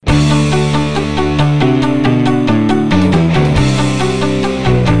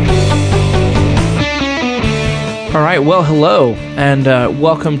well, hello, and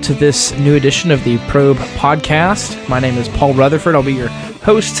welcome to this new edition of the Probe podcast. My name is Paul Rutherford. I'll be your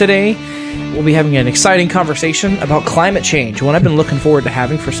host today. We'll be having an exciting conversation about climate change, one I've been looking forward to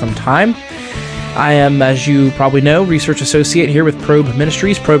having for some time. I am, as you probably know, research associate here with Probe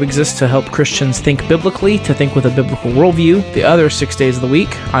Ministries. Probe exists to help Christians think biblically, to think with a biblical worldview, the other 6 days of the week,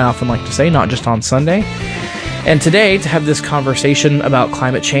 I often like to say, not just on Sunday. And today, to have this conversation about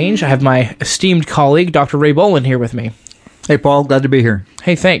climate change, I have my esteemed colleague, Dr. Ray Bohlin, here with me. Hey, Paul. Glad to be here.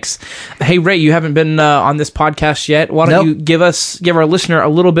 Hey, thanks. Hey, Ray, you haven't been on this podcast yet. Why don't you give our listener a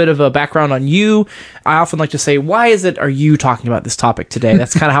little bit of a background on you? I often like to say, why are you talking about this topic today?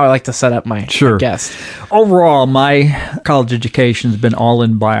 That's kind of how I like to set up my guest. Overall, my college education has been all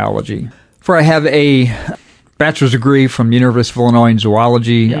in biology. For I have a bachelor's degree from the University of Illinois in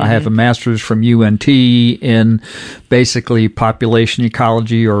zoology. Mm-hmm. I have a master's from UNT in basically population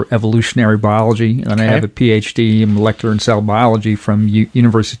ecology or evolutionary biology, and I have a PhD in molecular and cell biology from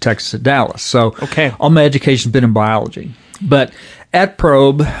University of Texas at Dallas. So all my education has been in biology. But at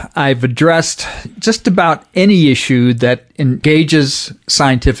Probe, I've addressed just about any issue that engages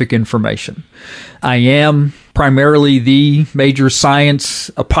scientific information. I am primarily the major science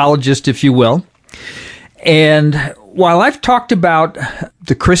apologist, if you will. And while I've talked about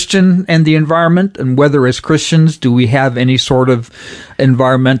the Christian and the environment and whether as Christians do we have any sort of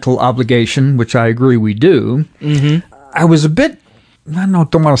environmental obligation, which I agree we do, I was a bit,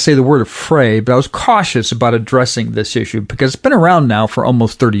 don't want to say the word afraid, but I was cautious about addressing this issue because it's been around now for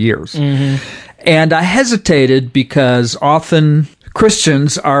almost 30 years. And I hesitated because often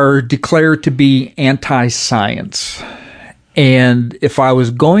Christians are declared to be anti-science. And if I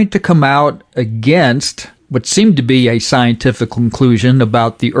was going to come out against what seemed to be a scientific conclusion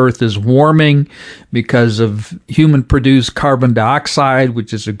about the Earth is warming because of human-produced carbon dioxide,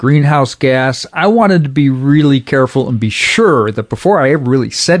 which is a greenhouse gas, I wanted to be really careful and be sure that before I ever really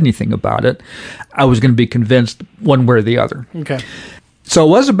said anything about it, I was going to be convinced one way or the other. Okay. So it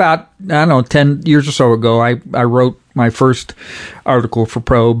was about, 10 years or so ago, I wrote my first article for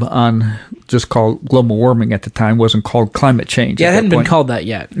Probe on just called global warming at the time. It wasn't called climate change. Yeah, it hadn't been called that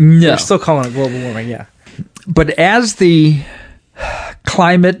yet. No. They're still calling it global warming, yeah. But as the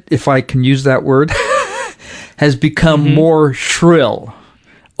climate, if I can use that word, has become more shrill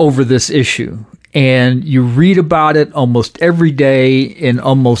over this issue, and you read about it almost every day in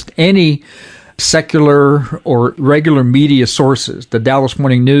almost any secular or regular media sources. The Dallas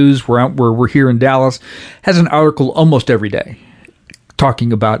Morning News, where we're here in Dallas, has an article almost every day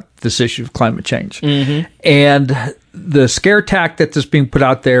talking about this issue of climate change. And the scare tactic that's being put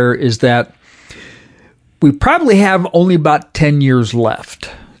out there is that we probably have only about 10 years left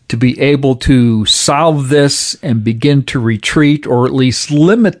to be able to solve this and begin to retreat or at least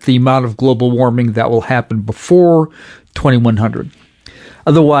limit the amount of global warming that will happen before 2100.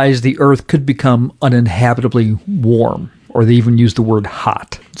 Otherwise, the Earth could become uninhabitably warm, or they even use the word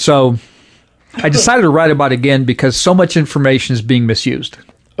hot. So I decided to write about it again because so much information is being misused.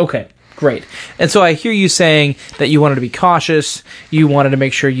 Okay, great. And so I hear you saying that you wanted to be cautious, you wanted to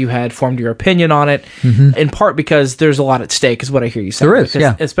make sure you had formed your opinion on it, in part because there's a lot at stake, is what I hear you saying. There is,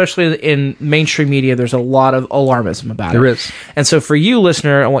 because especially in mainstream media, there's a lot of alarmism about it. There is. And so for you,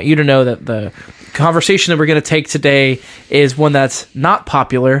 listener, I want you to know that the conversation that we're going to take today is one that's not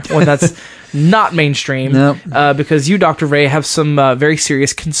popular, one that's not mainstream, because you, Dr. Ray, have some very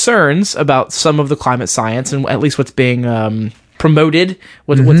serious concerns about some of the climate science and at least what's being promoted,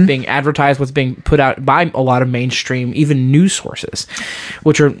 what's being advertised, what's being put out by a lot of mainstream, even news sources,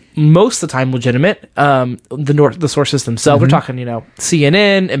 which are most of the time legitimate. The sources themselves, we're talking,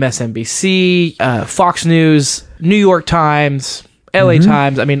 CNN, MSNBC, Fox News, New York Times, LA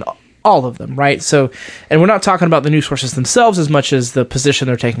Times, all of them, right? So, and we're not talking about the news sources themselves as much as the position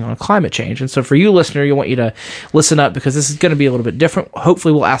they're taking on climate change. And so for you, listener, I want you to listen up because this is going to be a little bit different.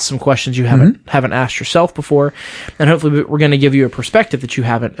 Hopefully we'll ask some questions you haven't asked yourself before. And hopefully we're going to give you a perspective that you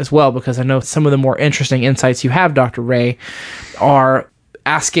haven't as well, because I know some of the more interesting insights you have, Dr. Ray, are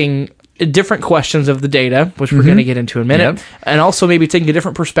asking different questions of the data, which we're going to get into in a minute, and also maybe taking a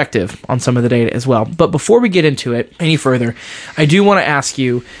different perspective on some of the data as well. But before we get into it any further, I do want to ask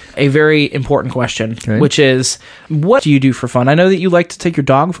you a very important question, which is, what do you do for fun? I know that you like to take your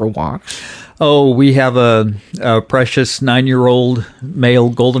dog for walks. Oh, we have a precious 9-year-old male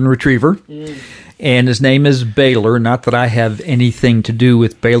golden retriever. And his name is Baylor. Not that I have anything to do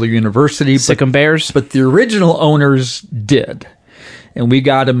with Baylor University. Sikkim Bears? But the original owners did. And we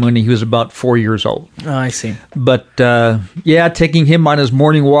got him when he was about 4 years old. Oh, I see. But, taking him on his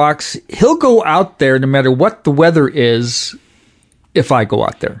morning walks, he'll go out there no matter what the weather is if I go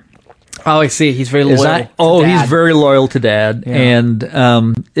out there. Oh, I see. He's very loyal. He's very loyal to Dad. Yeah. And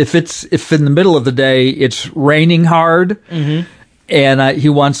if in the middle of the day it's raining hard, and he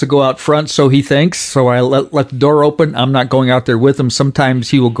wants to go out front, so he thinks. So I let the door open. I'm not going out there with him. Sometimes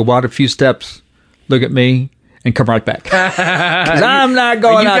he will go out a few steps, look at me, and come right back. 'Cause I'm not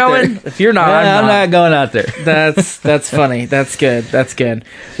going out there. If you're not, I'm not going out there. That's funny. That's good. That's good.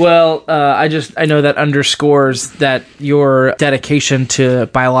 Well, I know that underscores that your dedication to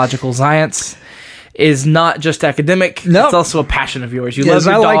biological science is not just academic. No. It's also a passion of yours. You love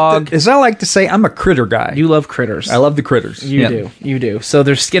your dog. As I like to say, I'm a critter guy. You love critters. I love the critters. You do. So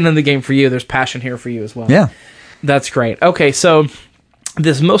there's skin in the game for you. There's passion here for you as well. Yeah. That's great. Okay, so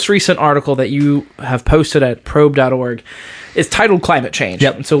this most recent article that you have posted at probe.org is titled Climate Change.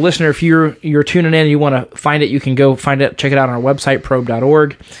 Yep. And so, listener, if you're tuning in and you want to find it, you can go find it, check it out on our website,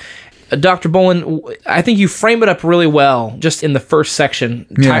 probe.org. Dr. Bohlin, I think you frame it up really well just in the first section,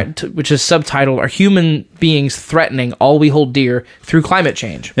 which is subtitled, Are Human Beings Threatening All We Hold Dear Through Climate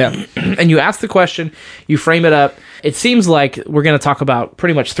Change? Yeah. And you ask the question, you frame it up. It seems like we're going to talk about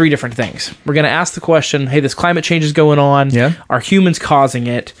pretty much three different things. We're going to ask the question, hey, this climate change is going on. Yeah. Are humans causing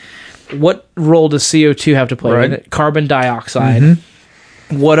it? What role does CO2 have to play in it? Carbon dioxide.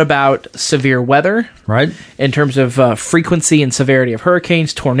 What about severe weather? Right. In terms of frequency and severity of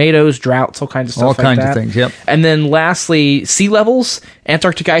hurricanes, tornadoes, droughts, all kinds of stuff like that. All kinds of things, yep. And then lastly, sea levels,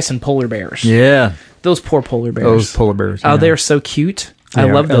 Antarctic ice, and polar bears. Yeah. Those poor polar bears. Yeah. Oh, they're so cute. I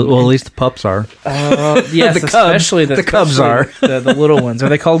love them. Well, at least the pups are. Yes, especially the cubs are. the little ones. Are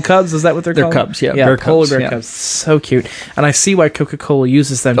they called cubs? Is that what they're called? They're cubs, yeah. Yeah, Bear polar cubs, bear cubs. So cute. And I see why Coca-Cola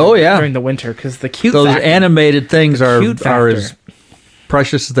uses them during the winter, because the cute Those factor, animated things are as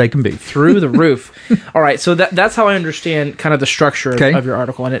precious as they can be. Through the roof. All right, so that's how I understand kind of the structure of your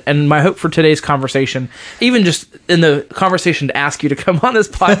article. And my hope for today's conversation, even just in the conversation to ask you to come on this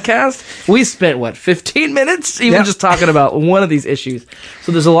podcast, we spent, 15 minutes just talking about one of these issues.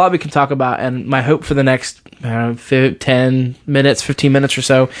 So there's a lot we can talk about, and my hope for the next 10 minutes, 15 minutes or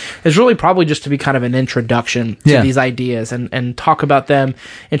so is really probably just to be kind of an introduction to these ideas and talk about them,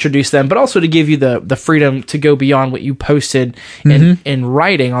 introduce them, but also to give you the freedom to go beyond what you posted in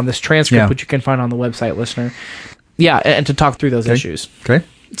writing on this transcript, which you can find on the website, listener. Yeah, and to talk through those issues. Okay.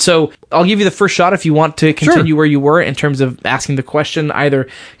 So I'll give you the first shot if you want to continue where you were in terms of asking the question, either,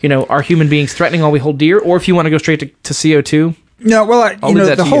 are human beings threatening all we hold dear, or if you want to go straight to CO2. No, well,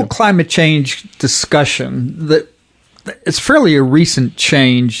 the whole climate change discussion, it's fairly a recent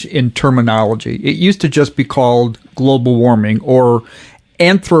change in terminology. It used to just be called global warming or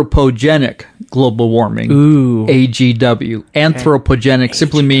anthropogenic global warming. Ooh. AGW. Anthropogenic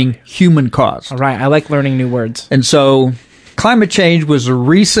simply meaning human caused. All right. I like learning new words. And so climate change was a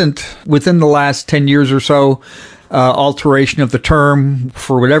recent, within the last 10 years or so, alteration of the term.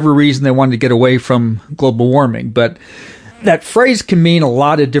 For whatever reason, they wanted to get away from global warming. But that phrase can mean a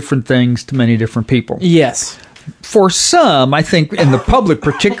lot of different things to many different people. Yes. For some, I think in the public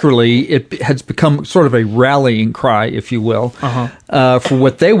particularly, it has become sort of a rallying cry, if you will, for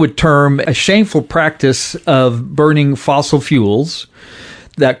what they would term a shameful practice of burning fossil fuels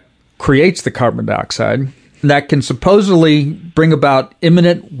that creates the carbon dioxide that can supposedly bring about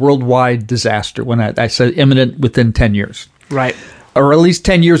imminent worldwide disaster. When I said imminent, within 10 years. Right. Or at least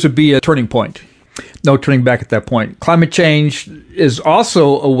 10 years would be a turning point. No turning back at that point. Climate change is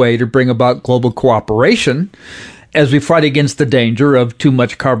also a way to bring about global cooperation as we fight against the danger of too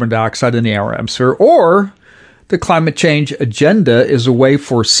much carbon dioxide in the air atmosphere. Or the climate change agenda is a way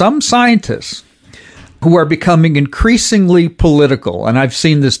for some scientists who are becoming increasingly political, and I've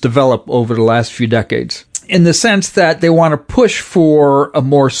seen this develop over the last few decades, in the sense that they want to push for a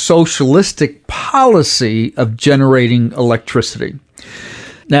more socialistic policy of generating electricity.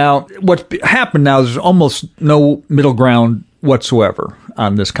 Now, what happened now is there's almost no middle ground whatsoever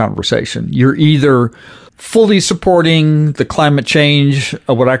on this conversation. You're either fully supporting the climate change,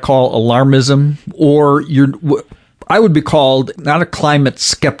 what I call alarmism, or I would be called not a climate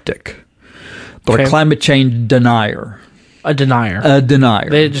skeptic, but a climate change denier. A denier. A denier.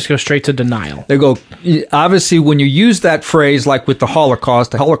 They just go straight to denial. They go, obviously, when you use that phrase, like with the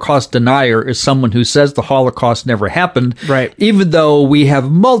Holocaust denier is someone who says the Holocaust never happened. Right. Even though we have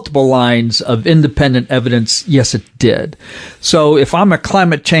multiple lines of independent evidence, yes, it did. So if I'm a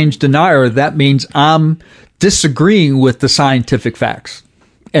climate change denier, that means I'm disagreeing with the scientific facts.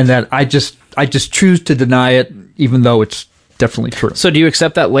 And that I just choose to deny it, even though it's definitely true. So do you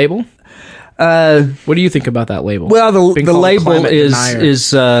accept that label? What do you think about that label? Well, the label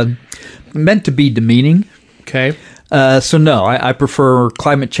is meant to be demeaning. Okay. So no, I prefer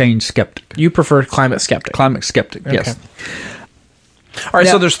climate change skeptic. You prefer climate skeptic. Climate skeptic, yes. All right,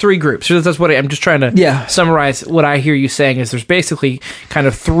 so there's three groups. So that's what I'm just trying to summarize. What I hear you saying is there's basically kind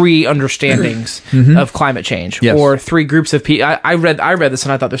of three understandings of climate change, or three groups of people. I read this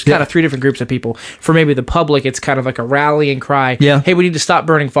and I thought there's kind of three different groups of people. For maybe the public, it's kind of like a rallying cry. Yeah. Hey, we need to stop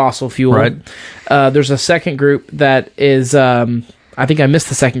burning fossil fuel. Right. There's a second group that is. I think I missed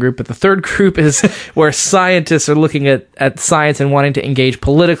the second group, but the third group is where scientists are looking at science and wanting to engage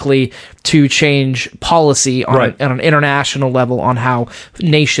politically to change policy on an international level on how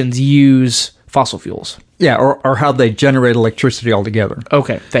nations use fossil fuels. Yeah, or how they generate electricity altogether.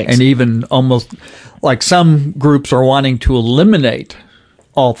 Okay, thanks. And even almost like some groups are wanting to eliminate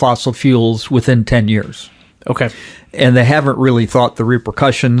all fossil fuels within 10 years. Okay. And they haven't really thought the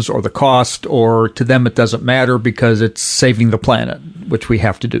repercussions or the cost, or to them it doesn't matter because it's saving the planet, which we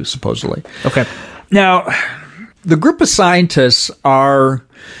have to do, supposedly. Okay. Now, the group of scientists are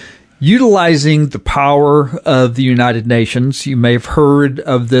utilizing the power of the United Nations. You may have heard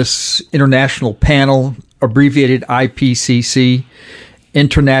of this international panel, abbreviated IPCC,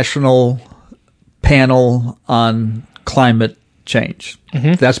 International Panel on Climate Change.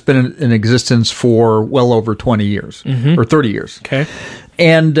 That's been in existence for well over 20 years or 30 years. Okay.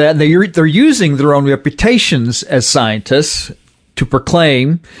 And they're using their own reputations as scientists to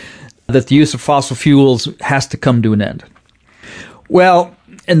proclaim that the use of fossil fuels has to come to an end. Well,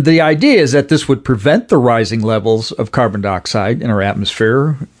 and the idea is that this would prevent the rising levels of carbon dioxide in our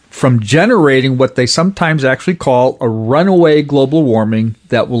atmosphere from generating what they sometimes actually call a runaway global warming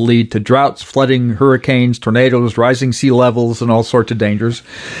that will lead to droughts, flooding, hurricanes, tornadoes, rising sea levels, and all sorts of dangers.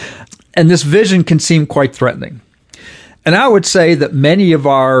 And this vision can seem quite threatening. And I would say that many of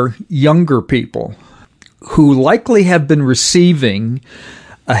our younger people who likely have been receiving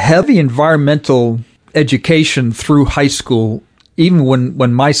a heavy environmental education through high school, even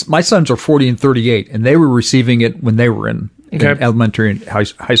when my sons are 40 and 38, and they were receiving it when they were in elementary and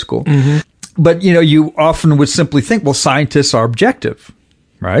high school. But, you often would simply think, well, scientists are objective,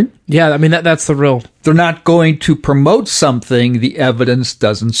 right? Yeah, I mean, that's the real... They're not going to promote something the evidence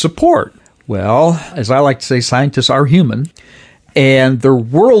doesn't support. Well, as I like to say, scientists are human, and their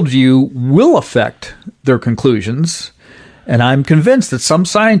worldview will affect their conclusions. And I'm convinced that some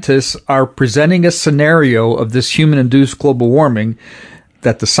scientists are presenting a scenario of this human-induced global warming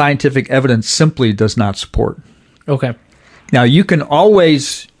that the scientific evidence simply does not support. Okay. Now, you can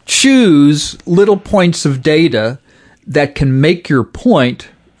always choose little points of data that can make your point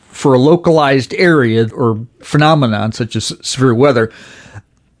for a localized area or phenomenon, such as severe weather,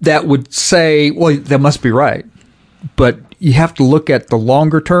 that would say, well, that must be right. But you have to look at the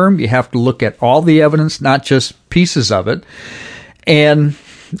longer term. You have to look at all the evidence, not just pieces of it. And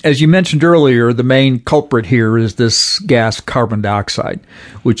as you mentioned earlier, the main culprit here is this gas, carbon dioxide,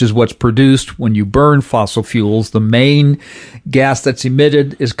 which is what's produced when you burn fossil fuels. The main gas that's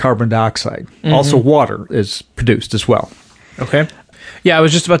emitted is carbon dioxide. Also, water is produced as well. Okay. Yeah, I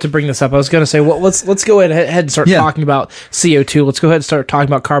was just about to bring this up. I was going to say, well, let's go ahead and start talking about CO2. Let's go ahead and start talking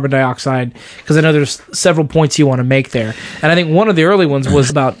about carbon dioxide, because I know there's several points you want to make there. And I think one of the early ones was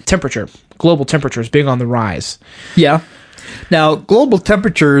about temperature, global temperatures being on the rise. Yeah. Now, global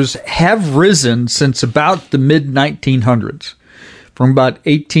temperatures have risen since about the mid-1900s. From about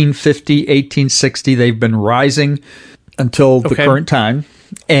 1850, 1860, they've been rising until the current time.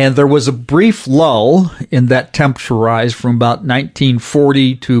 And there was a brief lull in that temperature rise from about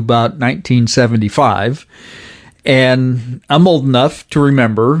 1940 to about 1975. And I'm old enough to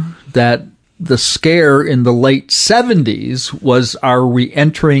remember that the scare in the late 70s was, are we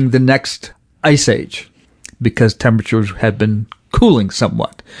entering the next ice age? Because temperatures had been cooling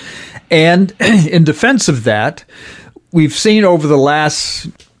somewhat. And in defense of that, we've seen over the last,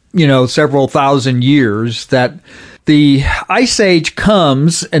 several thousand years that the ice age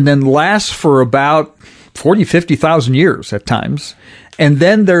comes and then lasts for about 40, 50,000 years at times. And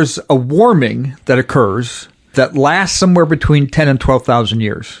then there's a warming that occurs that lasts somewhere between 10 and 12,000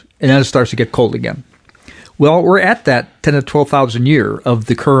 years. And then it starts to get cold again. Well, we're at that 10 to 12,000 year of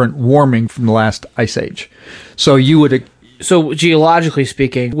the current warming from the last ice age. So So geologically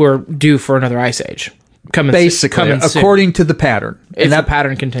speaking, we're due for another ice age. Basically, according to the pattern. If that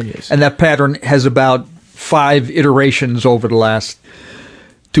pattern continues. And that pattern has about 5 iterations over the last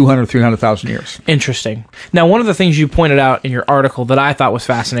 200, 300,000 years. Interesting. Now, one of the things you pointed out in your article that I thought was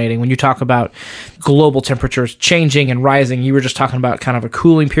fascinating, when you talk about global temperatures changing and rising, you were just talking about kind of a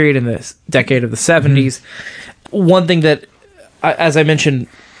cooling period in the decade of the 70s. One thing that, as I mentioned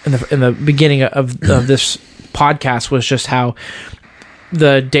in the beginning of this podcast, was just how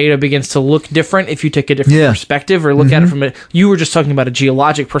the data begins to look different if you take a different perspective or look at it from you were just talking about a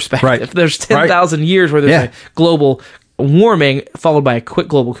geologic perspective. Right. There's 10,000 years where there's a global warming followed by a quick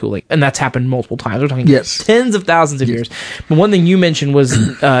global cooling. And that's happened multiple times. We're talking tens of thousands of years. But one thing you mentioned was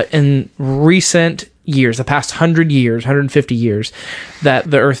in recent years, the past 100 years, 150 years, that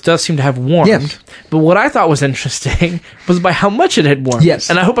the Earth does seem to have warmed. Yes. But what I thought was interesting was by how much it had warmed. Yes.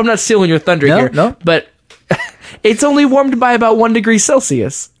 And I hope I'm not stealing your thunder here. No. But it's only warmed by about 1 degree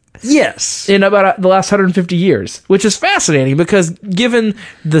Celsius. Yes. In about the last 150 years, which is fascinating because given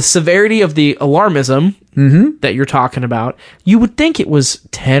the severity of the alarmism that you're talking about, you would think it was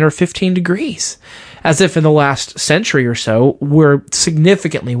 10 or 15 degrees, as if in the last century or so we're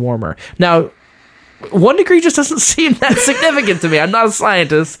significantly warmer. Now, 1 degree just doesn't seem that significant to me. I'm not a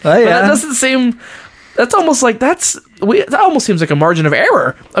scientist, but that doesn't seem... That's almost like that almost seems like a margin of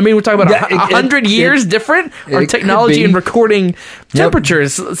error. I mean, we're talking about 100 years different on technology and recording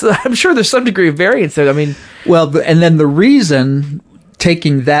temperatures. So I'm sure there's some degree of variance there. I mean, well, and then the reason,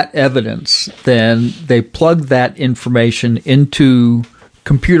 taking that evidence, then they plug that information into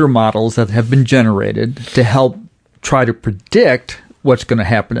computer models that have been generated to help try to predict what's going to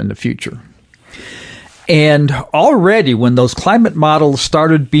happen in the future. And already when those climate models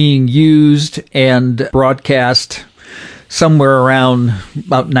started being used and broadcast somewhere around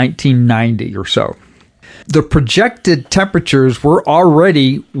about 1990 or so, the projected temperatures were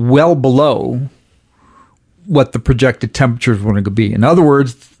already well below what the projected temperatures were going to be. In other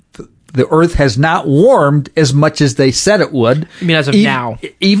words, the Earth has not warmed as much as they said it would. I mean, as of now.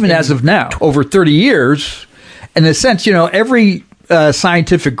 Even as of now. Over 30 years. In a sense, every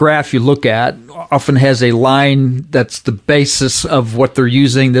scientific graph you look at often has a line that's the basis of what they're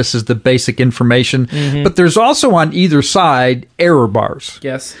using. This is the basic information. But there's also on either side error bars.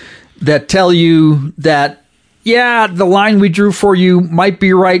 Yes. That tell you that, the line we drew for you might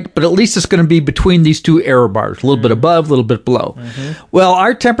be right, but at least it's going to be between these two error bars, a little bit above, a little bit below. Well,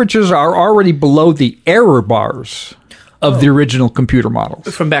 our temperatures are already below the error bars of the original computer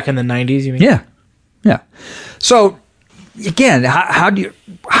models. From back in the 90s, you mean? Yeah. So, again,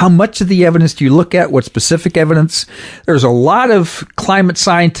 how much of the evidence do you look at? What specific evidence? There's a lot of climate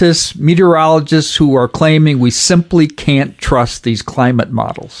scientists, meteorologists who are claiming we simply can't trust these climate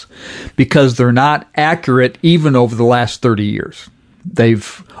models because they're not accurate even over the last 30 years.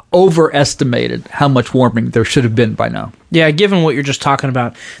 They've overestimated how much warming there should have been by now. Yeah, given what you're just talking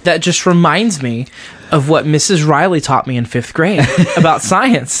about, that just reminds me of what Mrs. Riley taught me in 5th grade about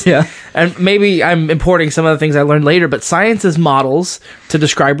science. Yeah. And maybe I'm importing some of the things I learned later, but science is models to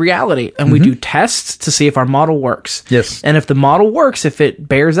describe reality. And we do tests to see if our model works. Yes. And if the model works, if it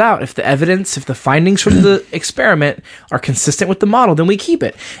bears out, if the evidence, if the findings from the experiment are consistent with the model, then we keep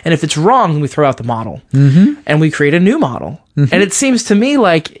it. And if it's wrong, then we throw out the model. And we create a new model. And it seems to me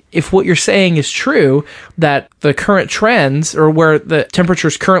like if what you're saying is true, that the current trends or where the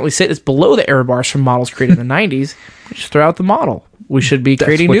temperatures currently sit is below the error bars from models created in the 90s, we just throw out the model. We should be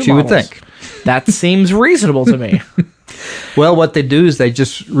creating new models. That's what you would think. That seems reasonable to me. Well, what they do is they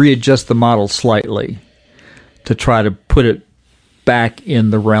just readjust the model slightly to try to put it back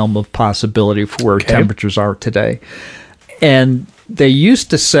in the realm of possibility for where temperatures are today. And they used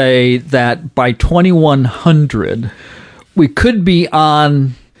to say that by 2100, we could be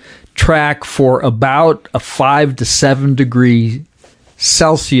on track for about a 5 to 7 degree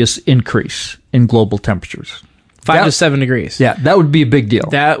Celsius increase in global temperatures. 5 to 7 degrees. Yeah, that would be a big deal.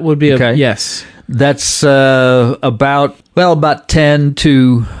 That would be yes. That's about 10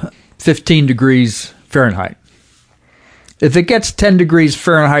 to 15 degrees Fahrenheit. If it gets 10 degrees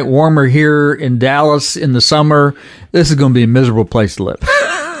Fahrenheit warmer here in Dallas in the summer, this is going to be a miserable place to live.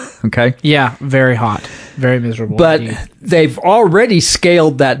 Okay? Yeah, very hot. Very miserable. But indeed. They've already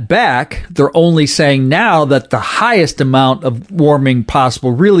scaled that back. They're only saying now that the highest amount of warming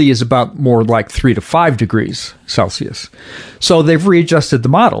possible really is about more like 3 to 5 degrees Celsius. So they've readjusted the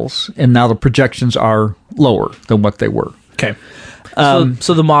models, and now the projections are lower than what they were. Okay.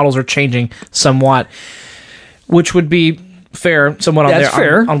 So the models are changing somewhat, which would be fair, somewhat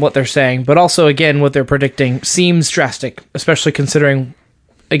on what they're saying. But also, again, what they're predicting seems drastic, especially considering,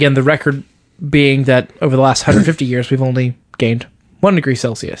 again, the record being that over the last 150 years, we've only gained 1 degree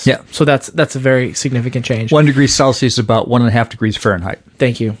Celsius. Yeah. So that's a very significant change. 1 degree Celsius is about 1.5 degrees Fahrenheit.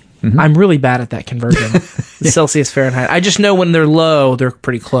 Thank you. I'm really bad at that conversion. Celsius, Fahrenheit. I just know when they're low, they're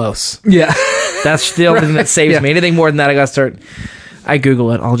pretty close. Yeah. That's the only thing that saves me. Anything more than that, I got to start... I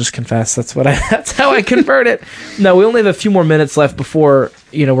Google it. I'll just confess. That's how I convert it. No, we only have a few more minutes left before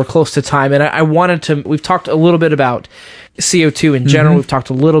we're close to time, and I wanted to, we've talked a little bit about CO2 in general. We've talked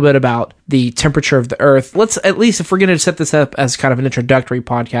a little bit about the temperature of the Earth. Let's, at least if we're going to set this up as kind of an introductory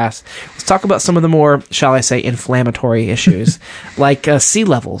podcast, let's talk about some of the more, shall I say, inflammatory issues, like sea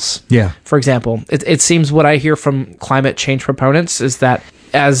levels. Yeah. For example, it seems what I hear from climate change proponents is that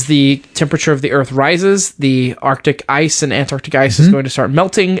as the temperature of the Earth rises, the Arctic ice and Antarctic ice is going to start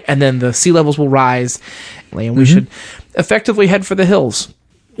melting, and then the sea levels will rise, and we should effectively head for the hills.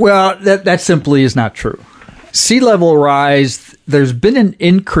 Well, that simply is not true. Sea level rise, there's been an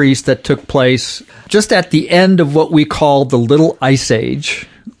increase that took place just at the end of what we call the Little Ice Age,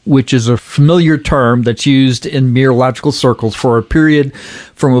 which is a familiar term that's used in meteorological circles for a period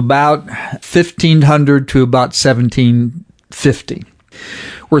from about 1500 to about 1750,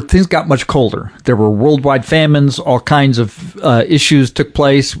 where things got much colder. There were worldwide famines, all kinds of issues took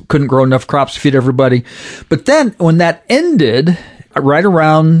place, couldn't grow enough crops to feed everybody. But then when that ended, right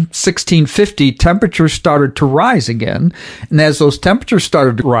around 1650, temperatures started to rise again. And as those temperatures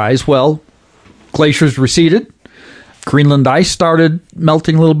started to rise, well, glaciers receded. Greenland ice started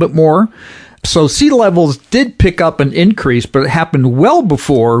melting a little bit more. So sea levels did pick up an increase, but it happened well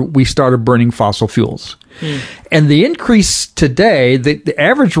before we started burning fossil fuels. And the increase today, the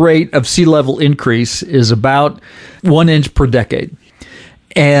average rate of sea level increase is about 1 inch per decade.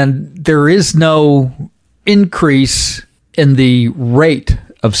 And there is no increase in the rate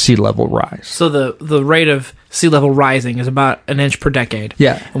of sea level rise. So the rate of sea level rising is about 1 inch per decade.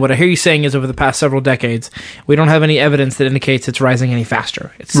 Yeah. And what I hear you saying is over the past several decades, we don't have any evidence that indicates it's rising any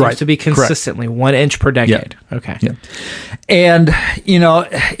faster. It seems to be consistently 1 inch per decade. Yeah. Okay. Yeah. And,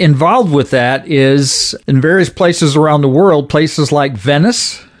 involved with that is in various places around the world, places like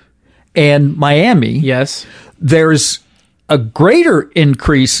Venice and Miami. Yes. There's a greater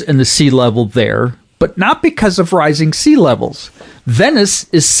increase in the sea level there, but not because of rising sea levels. Venice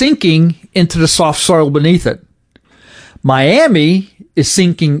is sinking into the soft soil beneath it. Miami is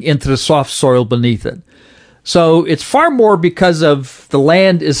sinking into the soft soil beneath it. So it's far more because of the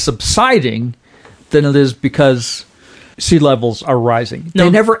land is subsiding than it is because sea levels are rising. They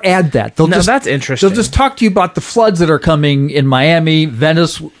never add that. That's interesting. They'll just talk to you about the floods that are coming in Miami.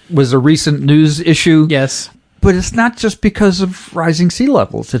 Venice was a recent news issue. Yes. But it's not just because of rising sea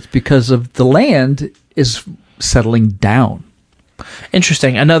levels. It's because of the land is settling down.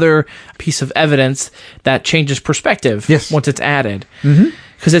 Interesting. Another piece of evidence that changes perspective once it's added.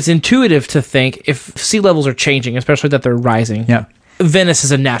 Because it's intuitive to think if sea levels are changing, especially that they're rising. Yeah. Venice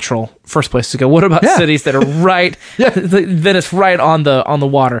is a natural first place to go. What about cities that are right, Venice right on the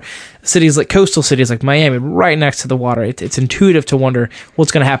water? Cities like coastal cities like Miami, right next to the water. It's intuitive to wonder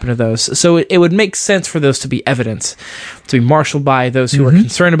what's going to happen to those. So it would make sense for those to be evidence, to be marshaled by those who are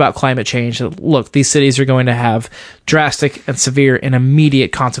concerned about climate change. That, look, these cities are going to have drastic and severe and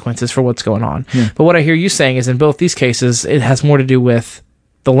immediate consequences for what's going on. Yeah. But what I hear you saying is in both these cases, it has more to do with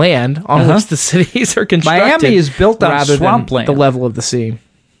the land on which the cities are constructed. Miami is built on swampland. The level of the sea.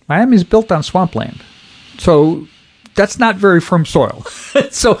 Miami is built on swampland. So that's not very firm soil.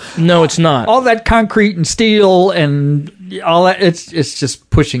 So no, it's not. All that concrete and steel and all that, it's just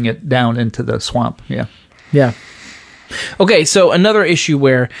pushing it down into the swamp. Yeah. Yeah. Okay, so another issue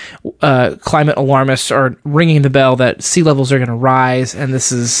where climate alarmists are ringing the bell that sea levels are going to rise, and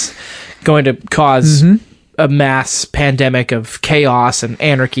this is going to cause a mass pandemic of chaos and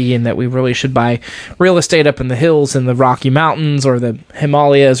anarchy, and that we really should buy real estate up in the hills in the Rocky Mountains or the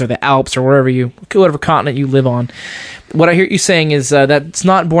Himalayas or the Alps or whatever continent you live on. What I hear you saying is that's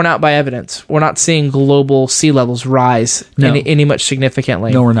not borne out by evidence. We're not seeing global sea levels rise any much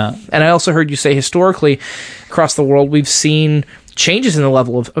significantly. No, we're not. And I also heard you say historically across the world we've seen changes in the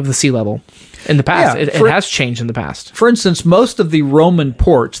level of the sea level in the past. Yeah, it has changed in the past. For instance, most of the Roman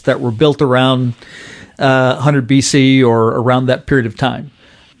ports that were built around 100 BC or around that period of time,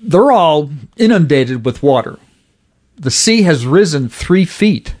 they're all inundated with water. The sea has risen 3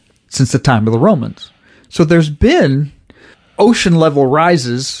 feet since the time of the Romans. So there's been ocean level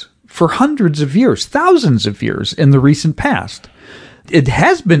rises for hundreds of years, thousands of years in the recent past. It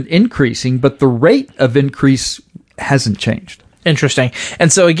has been increasing, but the rate of increase hasn't changed. Interesting.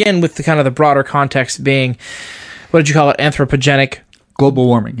 And so again, with the kind of the broader context being, what did you call it? Anthropogenic. Global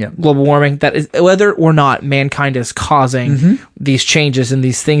warming, yeah. Global warming, that is, whether or not mankind is causing these changes and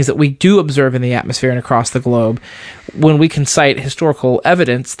these things that we do observe in the atmosphere and across the globe, when we can cite historical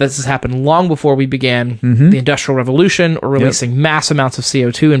evidence that this has happened long before we began the Industrial Revolution or releasing mass amounts of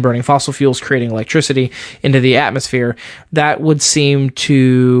CO2 and burning fossil fuels, creating electricity into the atmosphere, that would seem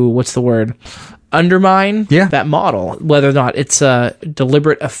to, undermine that model, whether or not it's a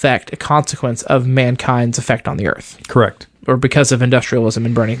deliberate effect, a consequence of mankind's effect on the Earth. Correct. or because of industrialism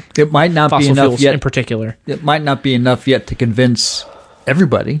and burning. It might not be fossil enough fuels yet. In particular, it might not be enough yet to convince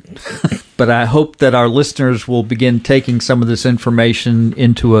everybody, but I hope that our listeners will begin taking some of this information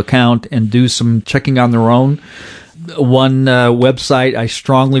into account and do some checking on their own. One website I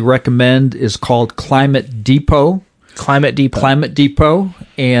strongly recommend is called Climate Depot. Climate Depot,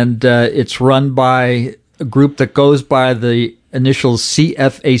 and it's run by a group that goes by the initials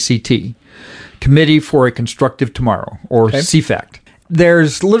CFACT, Committee for a Constructive Tomorrow, or CFACT.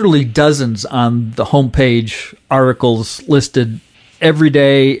 There's literally dozens on the homepage, articles listed every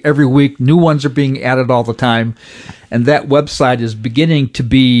day, every week. New ones are being added all the time. And that website is beginning to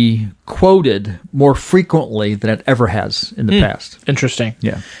be quoted more frequently than it ever has in the past. Interesting.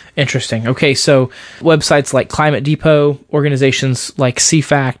 Yeah. Interesting. Okay, so websites like Climate Depot, organizations like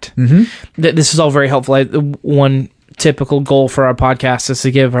CFACT, this is all very helpful. One typical goal for our podcast is to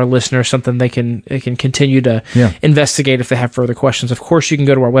give our listeners something they can continue to investigate if they have further questions. Of course, you can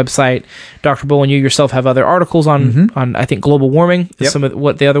go to our website. Dr. Bohlin, you yourself have other articles on I think, global warming. Yep. Some of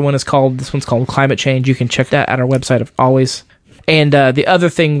what the other one is called. This one's called climate change. You can check that at our website always. And the other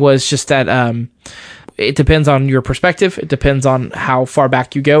thing was just that it depends on your perspective. It depends on how far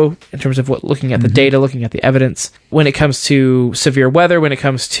back you go in terms of looking at the data, looking at the evidence. When it comes to severe weather, when it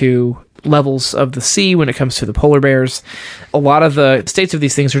comes to levels of the sea, when it comes to the polar bears, a lot of the states of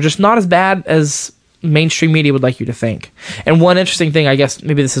these things are just not as bad as mainstream media would like you to think. And one interesting thing, I guess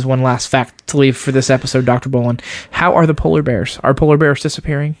maybe this is one last fact to leave for this episode, Dr. Bohlin. How are the polar bears? Are polar bears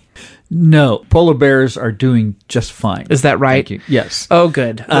disappearing? No, polar bears are doing just fine. Is that right? Thank you. Yes. Oh,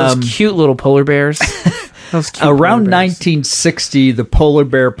 good. Those cute little polar bears. Around 1960, the polar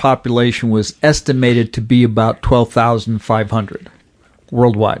bear population was estimated to be about 12,500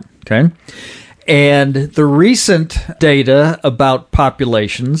 worldwide. Okay. And the recent data about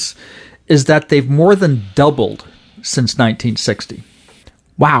populations is that they've more than doubled since 1960.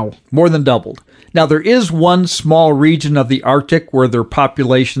 Wow. More than doubled. Now, there is one small region of the Arctic where their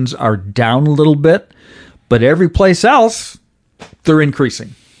populations are down a little bit, but every place else, they're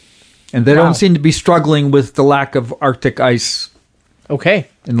increasing. And they don't seem to be struggling with the lack of Arctic ice in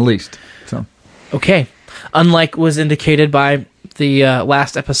the least. So, unlike was indicated by the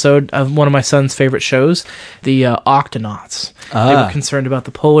last episode of one of my son's favorite shows, the Octonauts. They were concerned about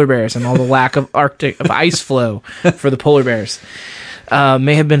the polar bears and all the lack of ice flow for the polar bears.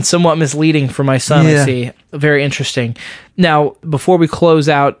 May have been somewhat misleading for my son, I see. Very interesting. Now, before we close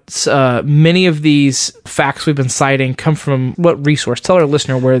out, many of these facts we've been citing come from what resource? Tell our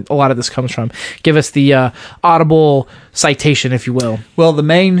listener where a lot of this comes from. Give us the audible citation, if you will. Well, the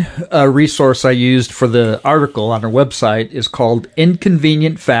main resource I used for the article on our website is called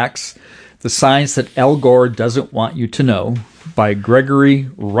Inconvenient Facts, the Science That Al Gore Doesn't Want You to Know, by Gregory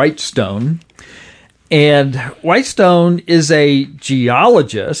Wrightstone. And Whitestone is a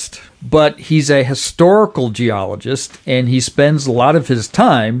geologist, but he's a historical geologist, and he spends a lot of his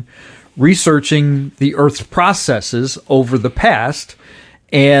time researching the Earth's processes over the past,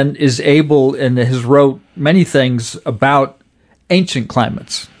 and is able and has wrote many things about ancient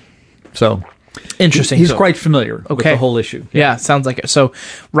climates. So interesting. He's quite familiar with the whole issue. Yeah, sounds like it. So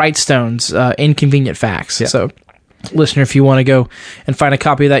Wrightstone's Inconvenient Facts. Yeah. So listener, if you want to go and find a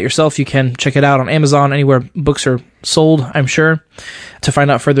copy of that yourself, you can check it out on Amazon, anywhere books are sold, I'm sure, to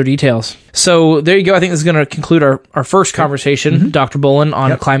find out further details. So there you go. I think this is going to conclude our first conversation, Dr. Bohlin,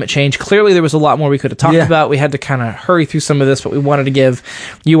 on climate change. Clearly, there was a lot more we could have talked about. We had to kind of hurry through some of this, but we wanted to give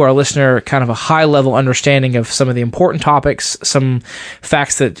you, our listener, kind of a high-level understanding of some of the important topics, some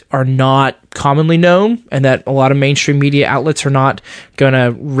facts that are not commonly known and that a lot of mainstream media outlets are not going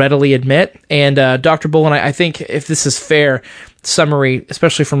to readily admit. And Dr. Bohlin, I think if this is fair summary,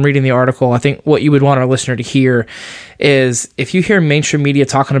 especially from reading the article, I think what you would want our listener to hear is if you hear mainstream media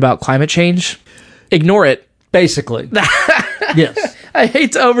talking about climate change, ignore it. Basically. Yes. I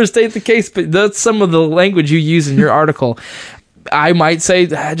hate to overstate the case, but that's some of the language you use in your article. I might say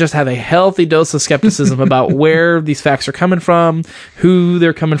just have a healthy dose of skepticism about where these facts are coming from, who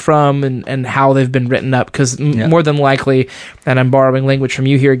they're coming from, and how they've been written up. Because more than likely, and I'm borrowing language from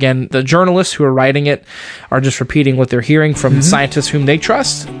you here again, the journalists who are writing it are just repeating what they're hearing from scientists whom they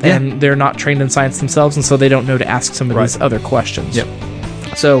trust, and they're not trained in science themselves, and so they don't know to ask some of these other questions. Yep.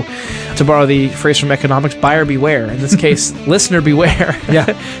 So, to borrow the phrase from economics, buyer beware. In this case, listener beware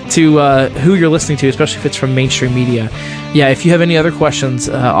to who you're listening to, especially if it's from mainstream media. Yeah, if you have any other questions,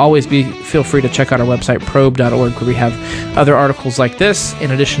 always feel free to check out our website, probe.org, where we have other articles like this,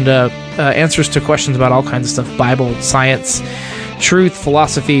 in addition to answers to questions about all kinds of stuff, Bible, science, truth,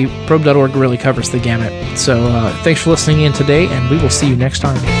 philosophy. Probe.org really covers the gamut. So, thanks for listening in today, and we will see you next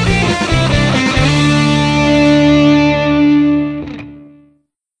time.